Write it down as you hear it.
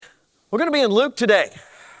We're going to be in Luke today.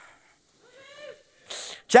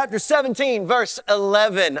 Chapter 17, verse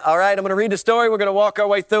 11. All right, I'm going to read the story. We're going to walk our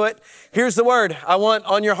way through it. Here's the word I want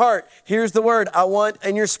on your heart. Here's the word I want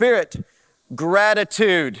in your spirit.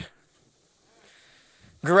 Gratitude.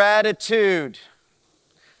 Gratitude.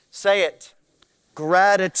 Say it.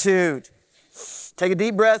 Gratitude. Take a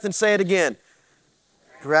deep breath and say it again.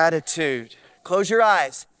 Gratitude. Close your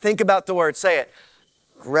eyes. Think about the word. Say it.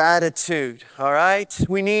 Gratitude, all right?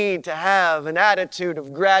 We need to have an attitude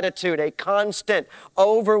of gratitude, a constant,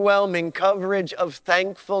 overwhelming coverage of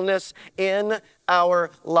thankfulness in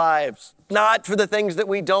our lives. Not for the things that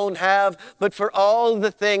we don't have, but for all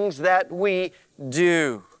the things that we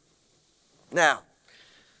do. Now,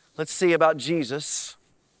 let's see about Jesus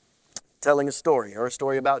telling a story, or a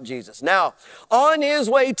story about Jesus. Now, on his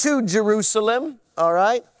way to Jerusalem, all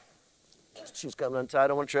right? She's coming untied, I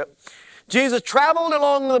don't want to trip. Jesus traveled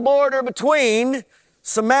along the border between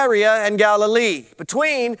Samaria and Galilee.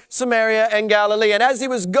 Between Samaria and Galilee. And as he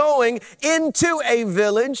was going into a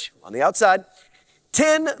village on the outside,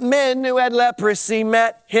 10 men who had leprosy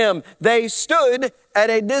met him. They stood at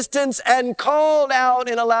a distance and called out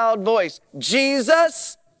in a loud voice,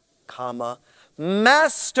 Jesus,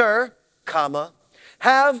 Master,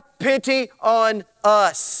 have pity on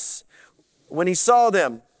us. When he saw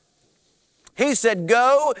them, he said,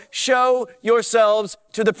 go show yourselves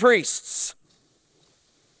to the priests.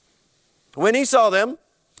 When he saw them,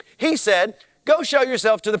 he said, go show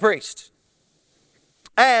yourself to the priest.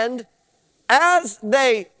 And as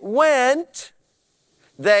they went,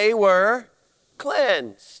 they were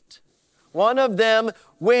cleansed. One of them,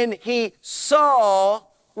 when he saw,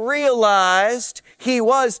 realized he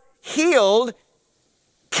was healed,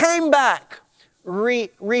 came back,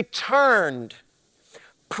 returned.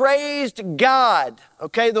 Praised God.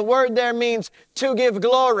 Okay, the word there means to give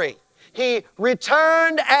glory. He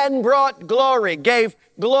returned and brought glory, gave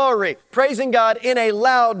glory, praising God in a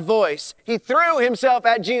loud voice. He threw himself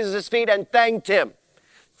at Jesus' feet and thanked him.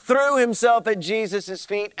 Threw himself at Jesus'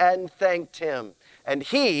 feet and thanked him. And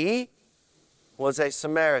he was a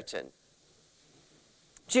Samaritan.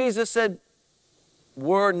 Jesus said,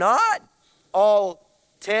 were not all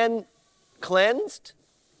 10 cleansed?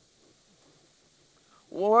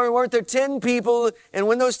 Weren't there 10 people, and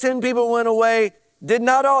when those 10 people went away, did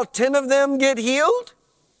not all 10 of them get healed?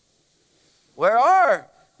 Where are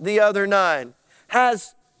the other 9?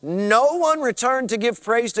 Has no one returned to give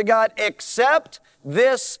praise to God except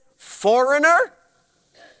this foreigner?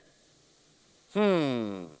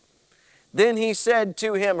 Then he said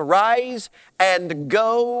to him, rise and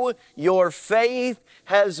go, your faith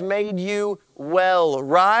has made you well.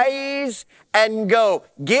 Rise and go.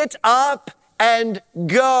 Get up and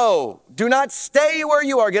go. Do not stay where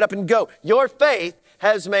you are. Get up and go. Your faith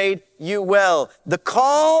has made you well. The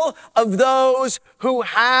call of those who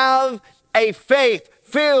have a faith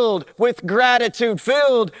filled with gratitude,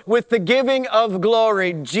 filled with the giving of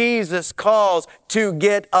glory. Jesus calls to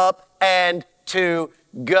get up and to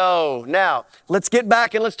go. Now, let's get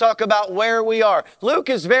back and let's talk about where we are.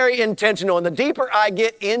 Luke is very intentional, and the deeper I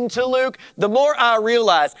get into Luke, the more I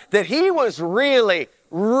realize that he was really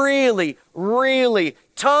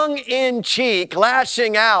tongue-in-cheek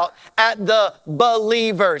lashing out at the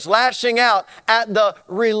believers, lashing out at the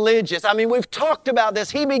religious. I mean, we've talked about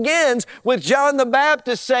this. He begins with John the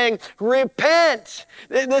Baptist saying, repent.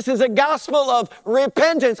 This is a gospel of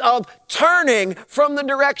repentance, of turning from the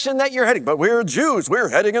direction that you're heading. But we're Jews. We're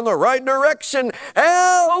heading in the right direction.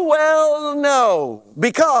 Oh, well, no,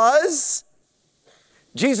 because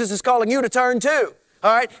Jesus is calling you to turn too.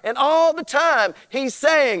 All right, and all the time he's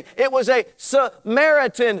saying it was a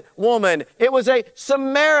Samaritan woman. It was a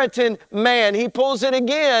Samaritan man. He pulls it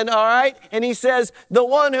again, all right, and he says the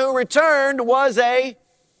one who returned was a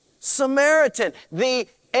Samaritan, the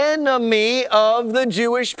enemy of the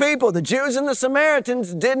Jewish people. The Jews and the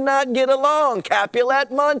Samaritans did not get along.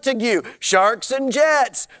 Capulet Montague, Sharks and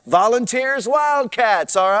Jets, Volunteers,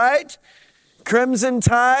 Wildcats, all right, Crimson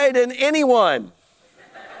Tide and anyone.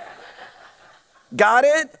 Got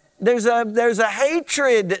it? There's a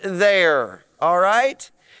hatred there, all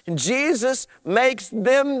right? And Jesus makes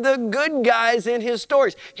them the good guys in his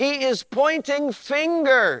stories. He is pointing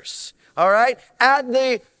fingers, all right, at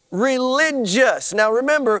the religious. Now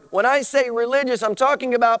remember, when I say religious, I'm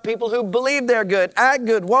talking about people who believe they're good, act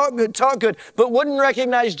good, walk good, talk good, but wouldn't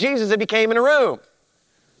recognize Jesus if he came in a room.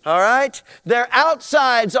 All right? Their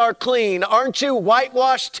outsides are clean. Aren't you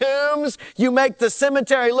whitewashed tombs? You make the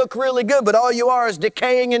cemetery look really good, but all you are is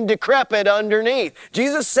decaying and decrepit underneath.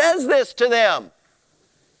 Jesus says this to them.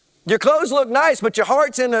 Your clothes look nice, but your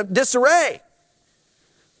heart's in a disarray.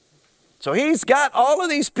 So he's got all of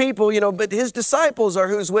these people, but his disciples are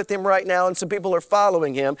who's with him right now, and some people are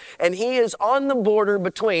following him. And he is on the border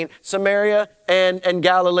between Samaria and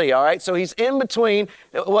Galilee, all right? So he's in between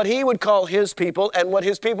what he would call his people and what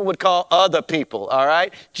his people would call other people, all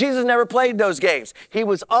right? Jesus never played those games. He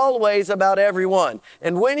was always about everyone.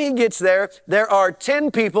 And when he gets there, there are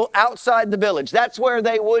 10 people outside the village. That's where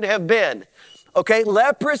they would have been. Okay,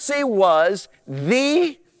 leprosy was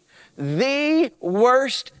the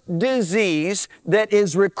worst disease that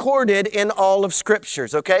is recorded in all of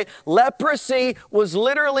Scriptures, okay? Leprosy was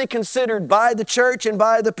literally considered by the church and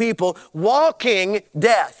by the people walking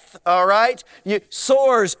death, all right?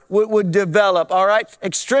 Sores would develop, all right?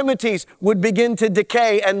 Extremities would begin to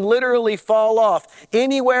decay and literally fall off.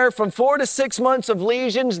 Anywhere from 4 to 6 months of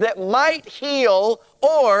lesions that might heal,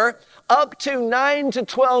 or up to 9 to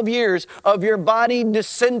 12 years of your body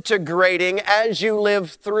disintegrating as you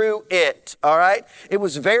live through it, all right? It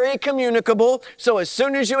was very communicable, so as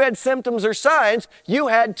soon as you had symptoms or signs, you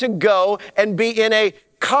had to go and be in a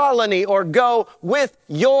colony or go with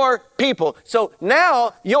your people. So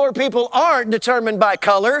now your people aren't determined by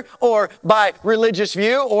color or by religious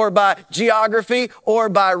view or by geography or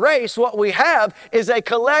by race. What we have is a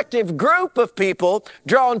collective group of people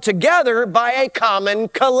drawn together by a common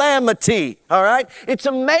calamity. All right? It's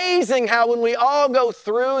amazing how when we all go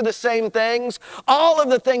through the same things, all of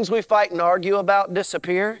the things we fight and argue about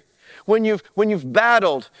disappear. When you've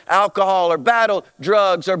battled alcohol or battled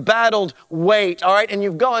drugs or battled weight, all right, and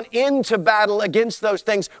you've gone into battle against those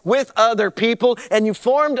things with other people, and you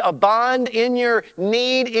formed a bond in your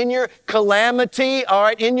need, in your calamity, all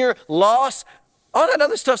right, in your loss, all that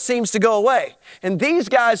other stuff seems to go away. And these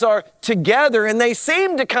guys are together, and they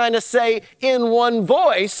seem to kind of say in one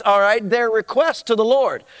voice, all right, their request to the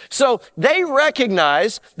Lord. So they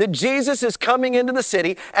recognize that Jesus is coming into the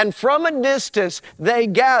city, and from a distance, they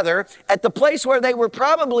gather at the place where they were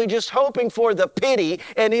probably just hoping for the pity.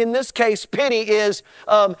 And in this case, pity is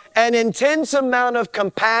an intense amount of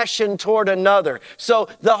compassion toward another. So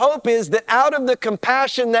the hope is that out of the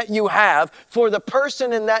compassion that you have for the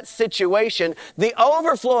person in that situation, the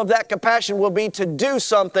overflow of that compassion will be to do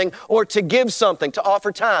something or to give something, to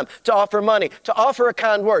offer time, to offer money, to offer a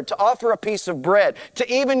kind word, to offer a piece of bread,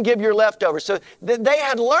 to even give your leftovers. So they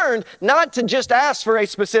had learned not to just ask for a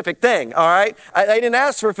specific thing, all right? They didn't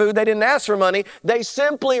ask for food. They didn't ask for money. They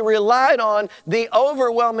simply relied on the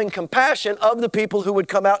overwhelming compassion of the people who would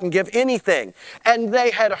come out and give anything. And they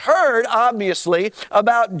had heard, obviously,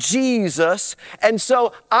 about Jesus. And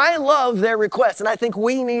so I love their request. And I think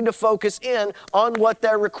we need to focus in on what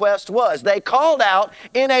their request was. They called out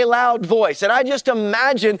in a loud voice. And I just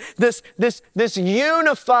imagine this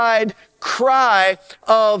unified cry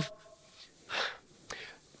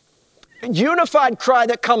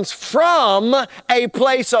that comes from a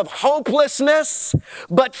place of hopelessness,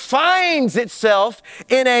 but finds itself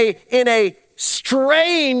in a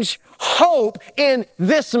strange hope in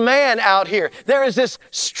this man out here. There is this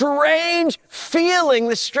strange feeling,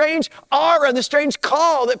 this strange aura, the strange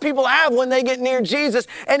call that people have when they get near Jesus,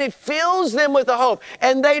 and it fills them with a hope.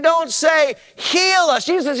 And they don't say, heal us.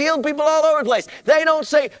 Jesus healed people all over the place. They don't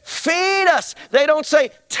say, feed us. They don't say,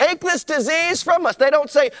 take this disease from us. They don't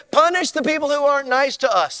say, punish the people who aren't nice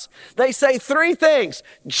to us. They say 3 things.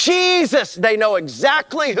 Jesus, they know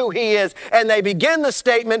exactly who he is, and they begin the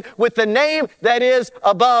statement with the name that is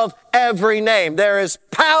above every name. There is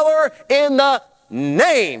power in the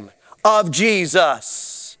name of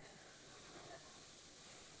Jesus.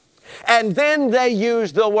 And then they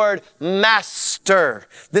use the word master.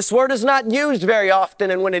 This word is not used very often,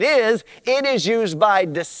 and when it is used by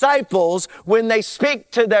disciples when they speak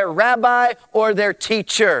to their rabbi or their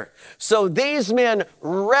teacher. So these men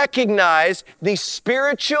recognize the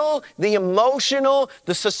spiritual, the emotional,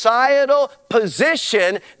 the societal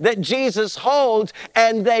position that Jesus holds,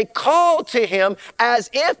 and they call to him as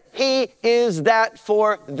if he is that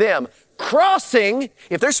for them. Crossing,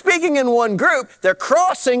 if they're speaking in one group, they're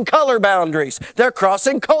crossing color boundaries. They're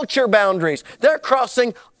crossing culture boundaries. They're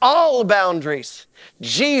crossing all boundaries.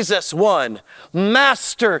 Jesus 1,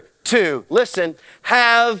 Master 2. Listen,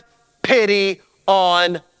 have pity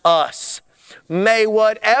on us. May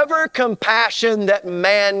whatever compassion that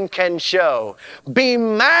man can show be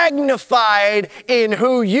magnified in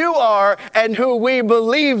who you are and who we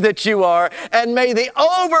believe that you are. And may the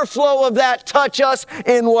overflow of that touch us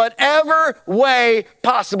in whatever way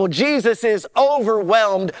possible. Jesus is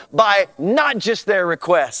overwhelmed by not just their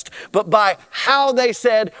request, but by how they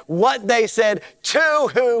said, what they said, to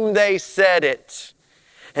whom they said it.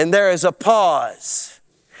 And there is a pause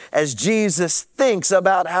as Jesus thinks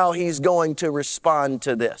about how he's going to respond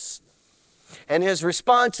to this. And his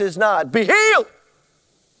response is not, be healed.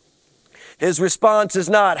 His response is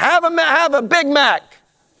not, have a Big Mac.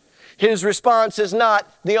 His response is not,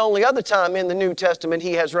 the only other time in the New Testament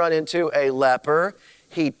he has run into a leper.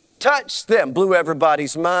 He touched them, blew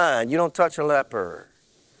everybody's mind. You don't touch a leper.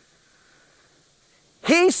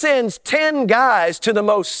 He sends 10 guys to the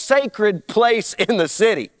most sacred place in the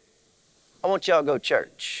city. I want y'all to go to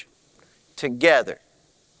church together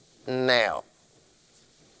now.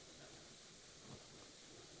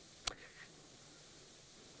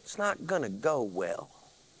 It's not going to go well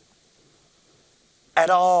at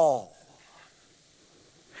all.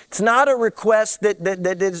 It's not a request that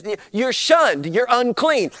is, you're shunned, you're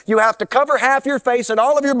unclean. You have to cover half your face and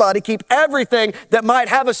all of your body, keep everything that might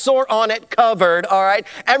have a sore on it covered, all right?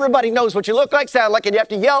 Everybody knows what you look like, sound like, and you have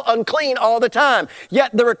to yell unclean all the time.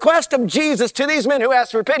 Yet the request of Jesus to these men who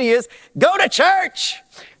ask for pity is, go to church.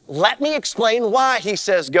 Let me explain why he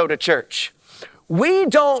says go to church. We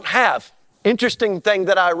don't have, interesting thing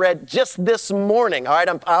that I read just this morning, all right?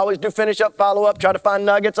 I always do finish up, follow up, try to find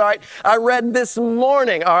nuggets, all right? I read this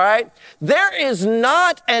morning, all right? There is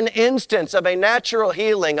not an instance of a natural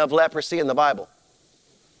healing of leprosy in the Bible.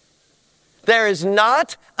 There is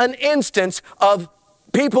not an instance of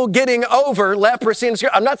people getting over leprosy in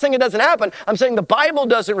Scripture. I'm not saying it doesn't happen. I'm saying the Bible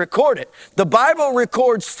doesn't record it. The Bible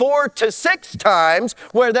records 4 to 6 times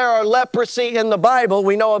where there are leprosy in the Bible.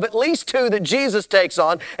 We know of at least 2 that Jesus takes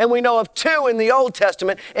on, and we know of 2 in the Old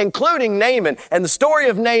Testament, including Naaman. And the story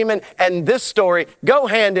of Naaman and this story go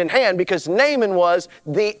hand in hand because Naaman was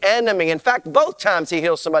the enemy. In fact, both times he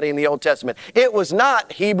heals somebody in the Old Testament, it was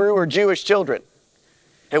not Hebrew or Jewish children.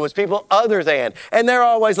 It was people other than. And they're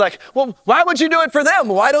always like, well, why would you do it for them?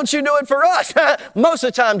 Why don't you do it for us? Most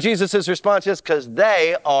of the time, Jesus' response is because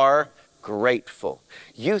they are grateful.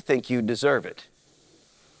 You think you deserve it.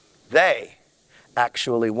 They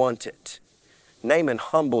actually want it. Naaman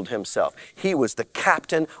humbled himself. He was the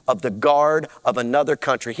captain of the guard of another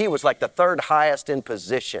country. He was like the 3rd highest in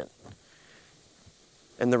position.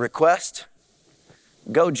 And the request,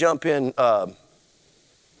 go jump in,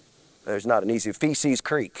 there's not an easy, Feces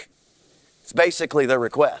Creek. It's basically the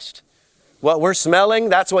request. What we're smelling,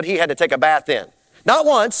 that's what he had to take a bath in. Not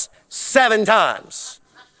once, 7 times.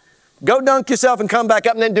 Go dunk yourself and come back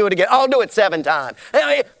up and then do it again. I'll do it 7 times.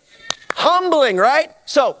 Humbling, right?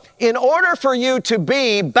 So in order for you to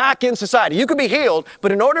be back in society, you could be healed,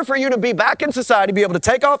 but in order for you to be back in society, be able to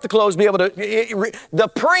take off the clothes, be able to, the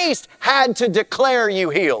priest had to declare you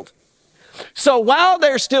healed. So while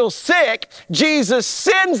they're still sick, Jesus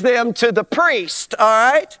sends them to the priest, all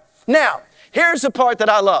right? Now, here's the part that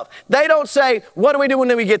I love. They don't say, what do we do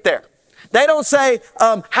when we get there? They don't say,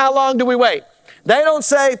 how long do we wait? They don't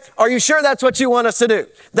say, are you sure that's what you want us to do?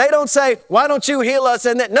 They don't say, why don't you heal us?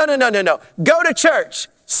 And then, no. Go to church.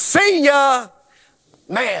 See ya.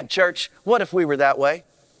 Man, church, what if we were that way?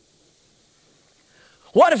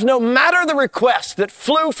 What if no matter the request that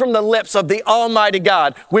flew from the lips of the Almighty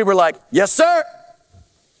God, we were like, yes, sir.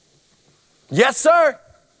 Yes, sir.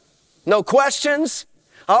 No questions.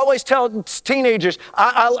 I always tell teenagers,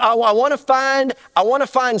 I want to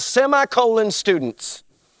find semicolon students.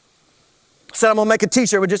 I said, I'm going to make a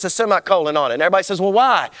t-shirt with just a semicolon on it. And everybody says, well,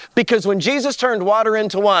 why? Because when Jesus turned water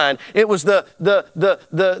into wine, it was the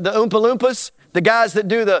Oompa Loompas, the guys that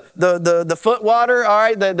do the foot water, all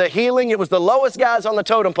right, the healing. It was the lowest guys on the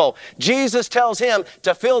totem pole. Jesus tells him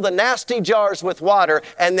to fill the nasty jars with water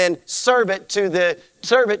and then serve it to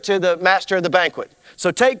the master of the banquet.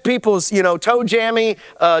 So take people's, toe jammy,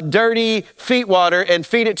 dirty feet water and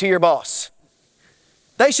feed it to your boss.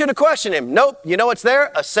 They should have questioned him. Nope. You know what's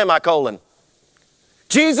there? A semicolon.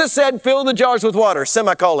 Jesus said, fill the jars with water,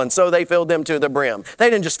 semicolon. So they filled them to the brim. They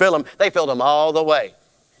didn't just fill them. They filled them all the way.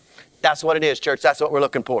 That's what it is, church. That's what we're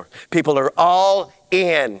looking for. People are all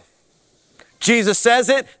in. Jesus says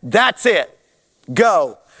it. That's it.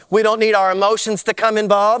 Go. We don't need our emotions to come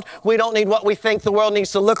involved. We don't need what we think the world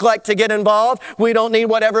needs to look like to get involved. We don't need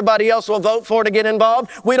what everybody else will vote for to get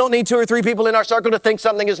involved. We don't need 2 or 3 people in our circle to think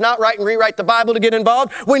something is not right and rewrite the Bible to get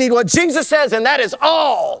involved. We need what Jesus says, and that is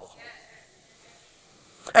all.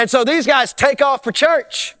 And so these guys take off for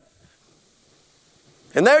church.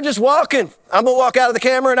 And they're just walking. I'm going to walk out of the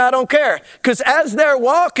camera and I don't care. Because as they're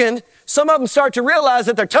walking, some of them start to realize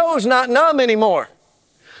that their toes not numb anymore.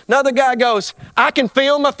 Another guy goes, I can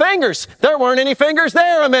feel my fingers. There weren't any fingers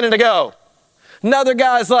there a minute ago. Another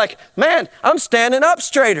guy's like, man, I'm standing up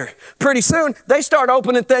straighter. Pretty soon, they start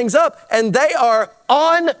opening things up and they are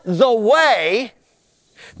on the way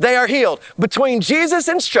They are healed. Between Jesus'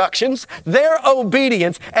 instructions, their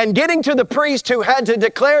obedience, and getting to the priest who had to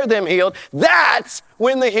declare them healed, that's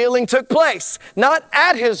when the healing took place. Not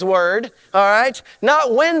at his word, all right?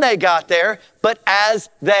 Not when they got there, but as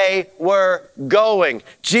they were going.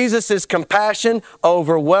 Jesus' compassion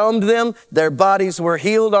overwhelmed them. Their bodies were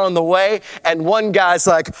healed on the way. And one guy's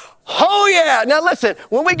like, oh yeah. Now listen,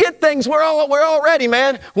 when we get things, we're all ready,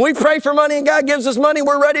 man. When we pray for money and God gives us money,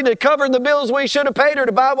 we're ready to cover the bills we should have paid or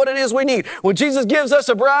to buy what it is we need. When Jesus gives us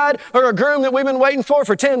a bride or a groom that we've been waiting for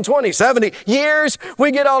 10, 20, 70 years,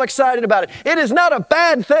 we get all excited about it. It is not a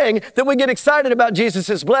bad thing that we get excited about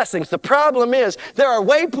Jesus' blessings. The problem is there are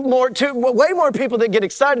way more people that get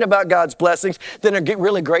excited about God's blessings than are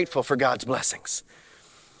really grateful for God's blessings.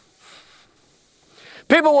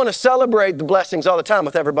 People want to celebrate the blessings all the time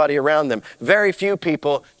with everybody around them. Very few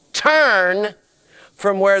people turn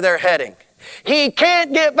from where they're heading. He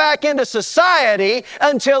can't get back into society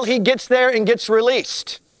until he gets there and gets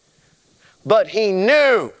released. But he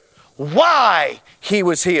knew why he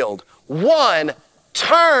was healed. One,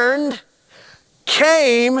 turned,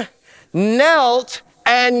 came, knelt,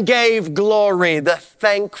 and gave glory. The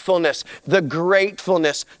thankfulness, the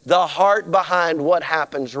gratefulness, the heart behind what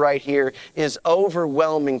happens right here is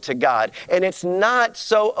overwhelming to God. And it's not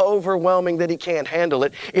so overwhelming that he can't handle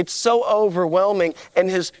it. It's so overwhelming, and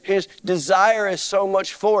his desire is so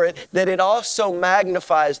much for it that it also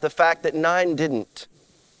magnifies the fact that 9 didn't.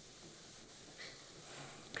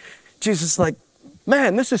 Jesus is like,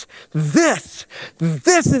 man, this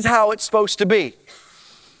is how it's supposed to be.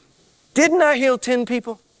 Didn't I heal 10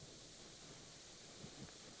 people?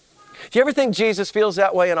 Do you ever think Jesus feels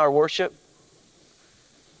that way in our worship?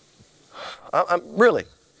 Really.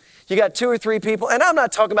 You got 2 or 3 people, and I'm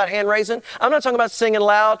not talking about hand raising. I'm not talking about singing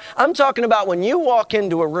loud. I'm talking about when you walk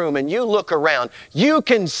into a room and you look around, you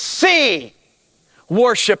can see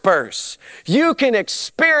worshipers. You can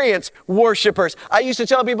experience worshipers. I used to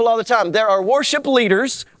tell people all the time, there are worship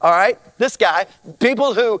leaders, all right, this guy,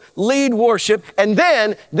 people who lead worship, and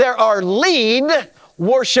then there are lead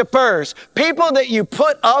worshipers. People that you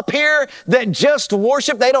put up here that just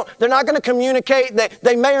worship. They're not going to communicate.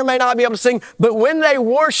 They may or may not be able to sing, but when they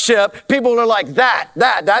worship, people are like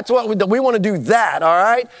that's what we want to do that, all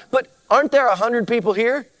right? But aren't there 100 people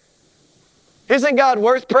here? Isn't God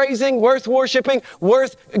worth praising, worth worshiping,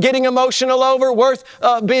 worth getting emotional over, worth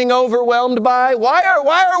being overwhelmed by? Why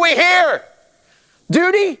are we here?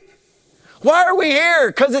 Duty? Why are we here?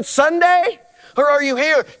 Because it's Sunday? Or are you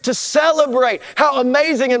here to celebrate how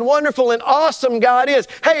amazing and wonderful and awesome God is?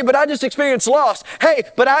 Hey, but I just experienced loss. Hey,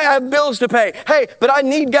 but I have bills to pay. Hey, but I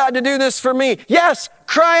need God to do this for me. Yes,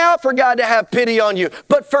 cry out for God to have pity on you.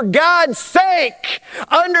 But for God's sake,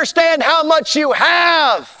 understand how much you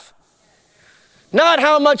have. Not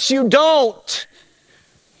how much you don't.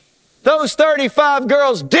 Those 35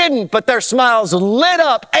 girls didn't, but their smiles lit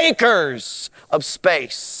up acres of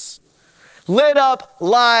space. Lit up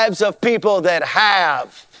lives of people that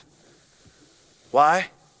have. Why?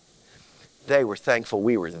 They were thankful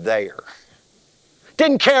we were there.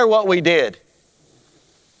 Didn't care what we did.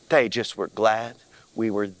 They just were glad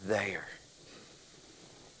we were there.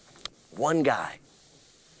 One guy,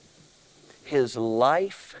 his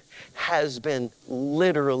life has been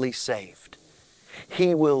literally saved.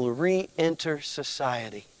 He will re-enter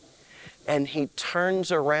society. And he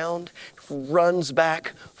turns around, runs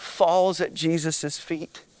back, falls at Jesus'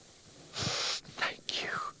 feet. Thank you.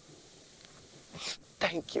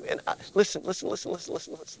 Thank you. And listen.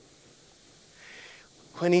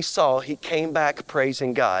 When he came back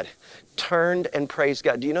praising God, turned and praised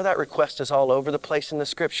God. Do you know that request is all over the place in the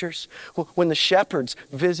scriptures? When the shepherds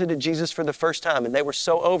visited Jesus for the first time and they were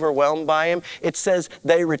so overwhelmed by him, it says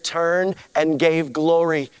they returned and gave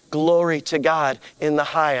glory to God in the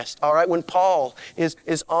highest. All right, when Paul is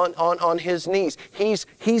on his knees, when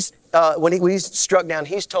he's struck down,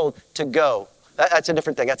 he's told to go. That's a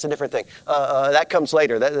different thing. That comes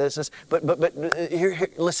later. But here,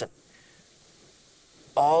 listen.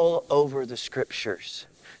 All over the scriptures,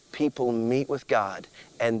 people meet with God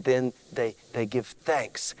and then they give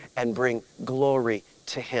thanks and bring glory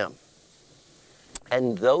to him.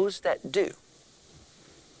 And those that do,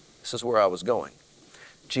 this is where I was going.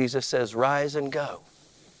 Jesus says, rise and go.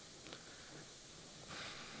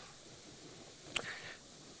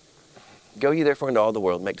 Go ye therefore into all the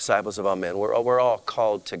world, make disciples of all men. We're all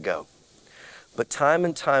called to go. But time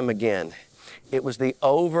and time again, it was the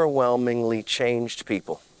overwhelmingly changed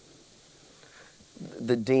people,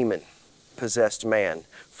 the demon-possessed man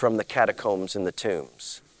from the catacombs and the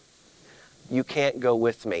tombs. You can't go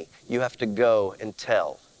with me. You have to go and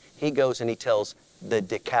tell. He goes and he tells the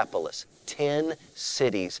Decapolis, 10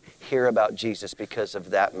 cities hear about Jesus because of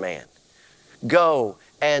that man. Go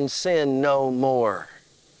and sin no more.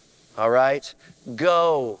 All right?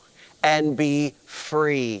 Go and be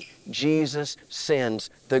free. Jesus sends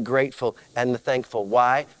the grateful and the thankful.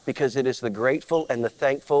 Why? Because it is the grateful and the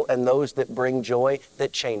thankful and those that bring joy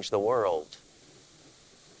that change the world.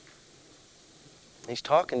 He's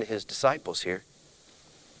talking to his disciples here.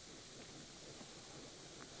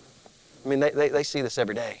 I mean, they see this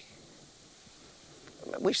every day.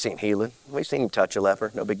 We've seen healing. We've seen him touch a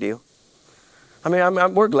leper. No big deal. I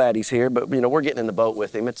mean, we're glad he's here, but, we're getting in the boat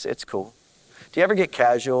with him. It's cool. Do you ever get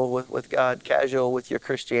casual with God, casual with your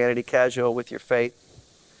Christianity, casual with your faith?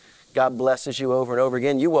 God blesses you over and over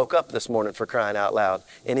again. You woke up this morning, for crying out loud.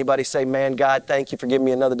 Anybody say, man, God, thank you for giving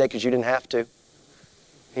me another day because you didn't have to?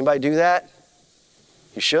 Anybody do that?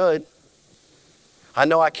 You should. I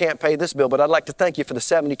know I can't pay this bill, but I'd like to thank you for the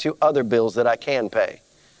 72 other bills that I can pay.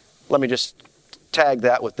 Let me just tag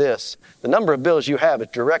that with this. The number of bills you have is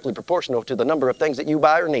directly proportional to the number of things that you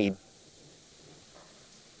buy or need.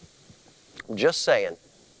 I'm just saying.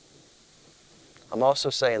 I'm also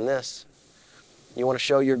saying this. You want to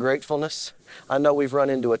show your gratefulness? I know we've run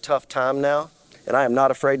into a tough time now, and I am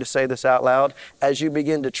not afraid to say this out loud. As you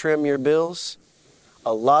begin to trim your bills,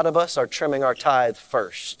 a lot of us are trimming our tithe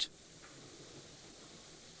first.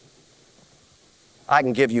 I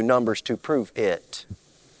can give you numbers to prove it.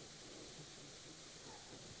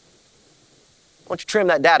 Why don't you trim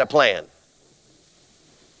that data plan?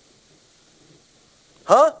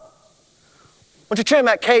 Huh? Why don't you trim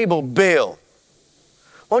that cable bill?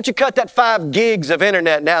 Why don't you cut that 5 gigs of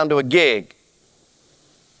internet down to a gig?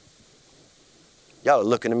 Y'all are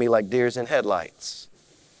looking at me like deers in headlights.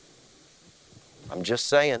 I'm just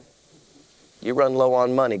saying. You run low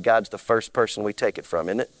on money, God's the first person we take it from,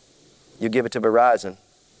 isn't it? You give it to Verizon.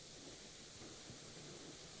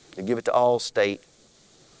 You give it to Allstate.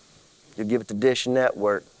 You'll give it to Dish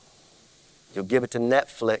Network. You'll give it to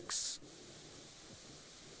Netflix.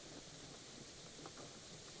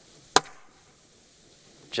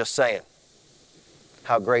 Just saying.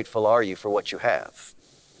 How grateful are you for what you have?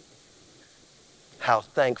 How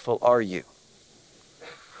thankful are you?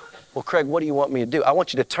 Well, Craig, what do you want me to do? I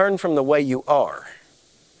want you to turn from the way you are.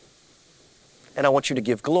 And I want you to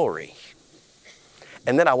give glory.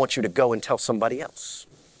 And then I want you to go and tell somebody else.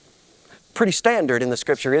 Pretty standard in the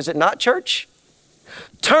scripture, is it not, church?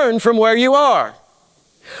 Turn from where you are.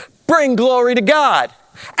 Bring glory to God.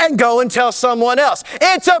 And go and tell someone else.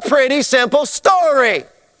 It's a pretty simple story.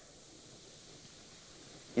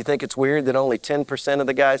 You think it's weird that only 10% of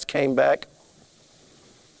the guys came back?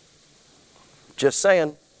 Just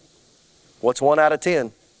saying. What's 1 out of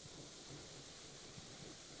 10?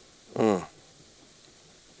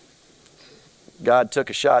 God took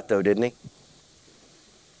a shot though, didn't he?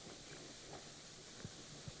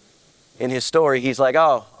 In his story, he's like,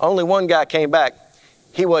 oh, only one guy came back.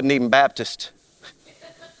 He wasn't even Baptist.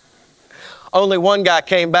 Only one guy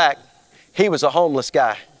came back. He was a homeless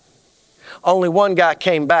guy. Only one guy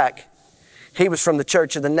came back. He was from the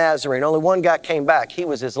Church of the Nazarene. Only one guy came back. He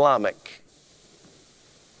was Islamic.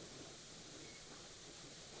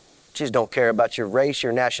 Jesus don't care about your race,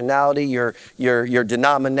 your nationality, your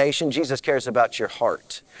denomination. Jesus cares about your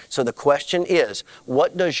heart. So the question is,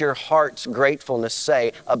 what does your heart's gratefulness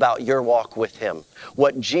say about your walk with Him?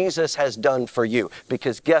 What Jesus has done for you?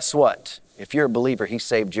 Because guess what? If you're a believer, He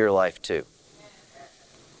saved your life too.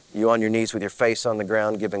 You on your knees with your face on the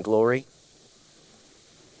ground giving glory?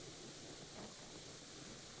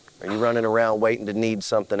 Or are you running around waiting to need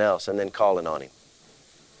something else and then calling on Him?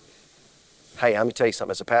 Hey, let me tell you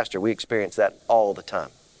something. As a pastor, we experience that all the time.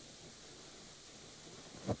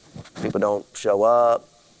 People don't show up.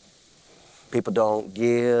 People don't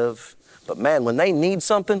give. But man, when they need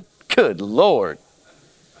something, good Lord,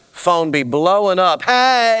 phone be blowing up.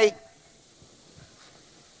 Hey,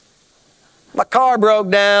 my car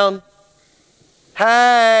broke down.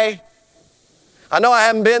 Hey, I know I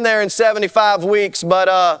haven't been there in 75 weeks,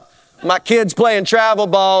 but my kid's playing travel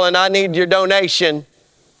ball and I need your donation.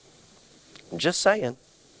 I'm just saying.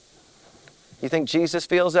 You think Jesus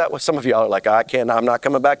feels that way? Some of y'all are like, I'm not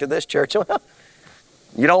coming back to this church.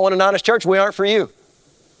 You don't want an honest church? We aren't for you.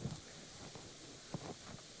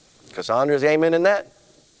 Cassandra's amen in that.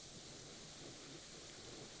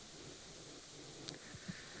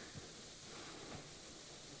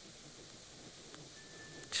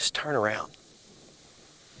 Just turn around.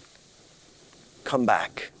 Come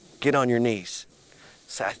back. Get on your knees.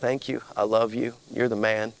 Say, I thank you. I love you. You're the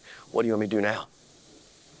man. What do you want me to do now?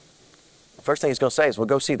 First thing he's going to say is, well,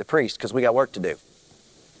 go see the priest because we got work to do.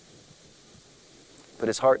 But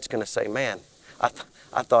his heart's going to say, man,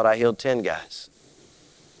 I thought I healed 10 guys.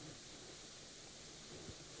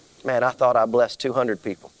 Man, I thought I blessed 200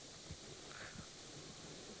 people.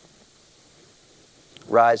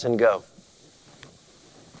 Rise and go.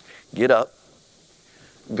 Get up.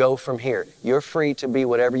 Go from here. You're free to be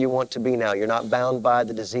whatever you want to be now. You're not bound by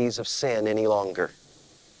the disease of sin any longer.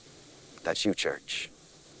 That's you, church.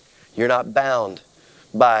 You're not bound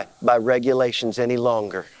by regulations any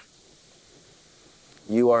longer.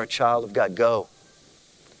 You are a child of God. Go.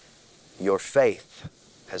 Your faith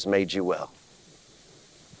has made you well.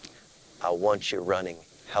 I want you running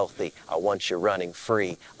healthy. I want you running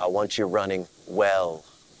free. I want you running well.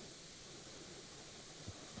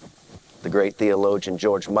 The great theologian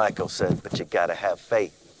George Michael said, but you got to have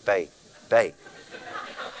faith, faith, faith.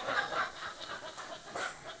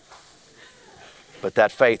 But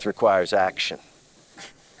that faith requires action.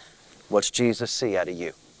 What's Jesus see out of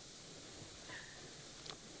you?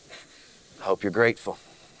 I hope you're grateful.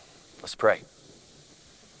 Let's pray.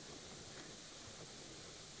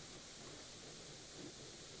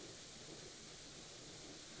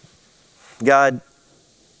 God,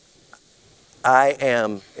 I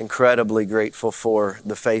am incredibly grateful for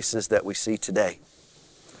the faces that we see today.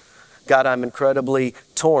 God, I'm incredibly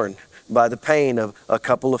torn by the pain of a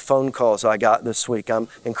couple of phone calls I got this week. I'm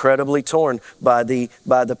incredibly torn by the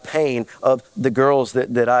pain of the girls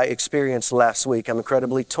that I experienced last week. I'm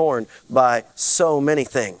incredibly torn by so many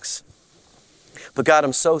things. But God,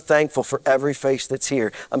 I'm so thankful for every face that's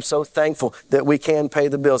here. I'm so thankful that we can pay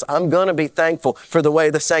the bills. I'm going to be thankful for the way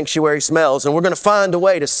the sanctuary smells, and we're going to find a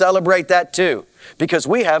way to celebrate that too, because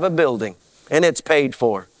we have a building and it's paid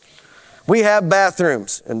for. We have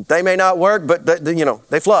bathrooms, and they may not work, but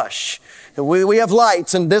they flush. And we have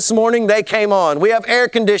lights, and this morning they came on. We have air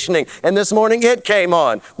conditioning, and this morning it came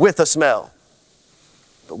on with a smell.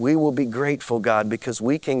 But we will be grateful, God, because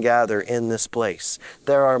we can gather in this place.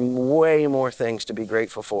 There are way more things to be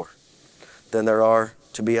grateful for than there are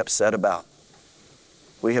to be upset about.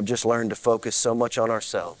 We have just learned to focus so much on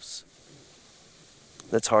ourselves.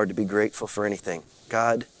 It's hard to be grateful for anything.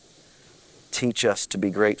 God, teach us to be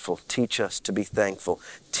grateful. Teach us to be thankful.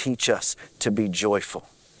 Teach us to be joyful.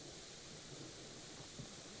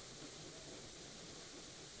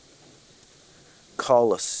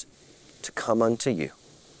 Call us to come unto you.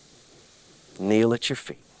 Kneel at your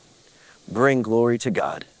feet. Bring glory to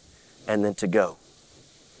God. And then to go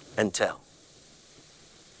and tell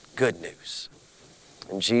good news.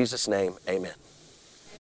 In Jesus' name, amen.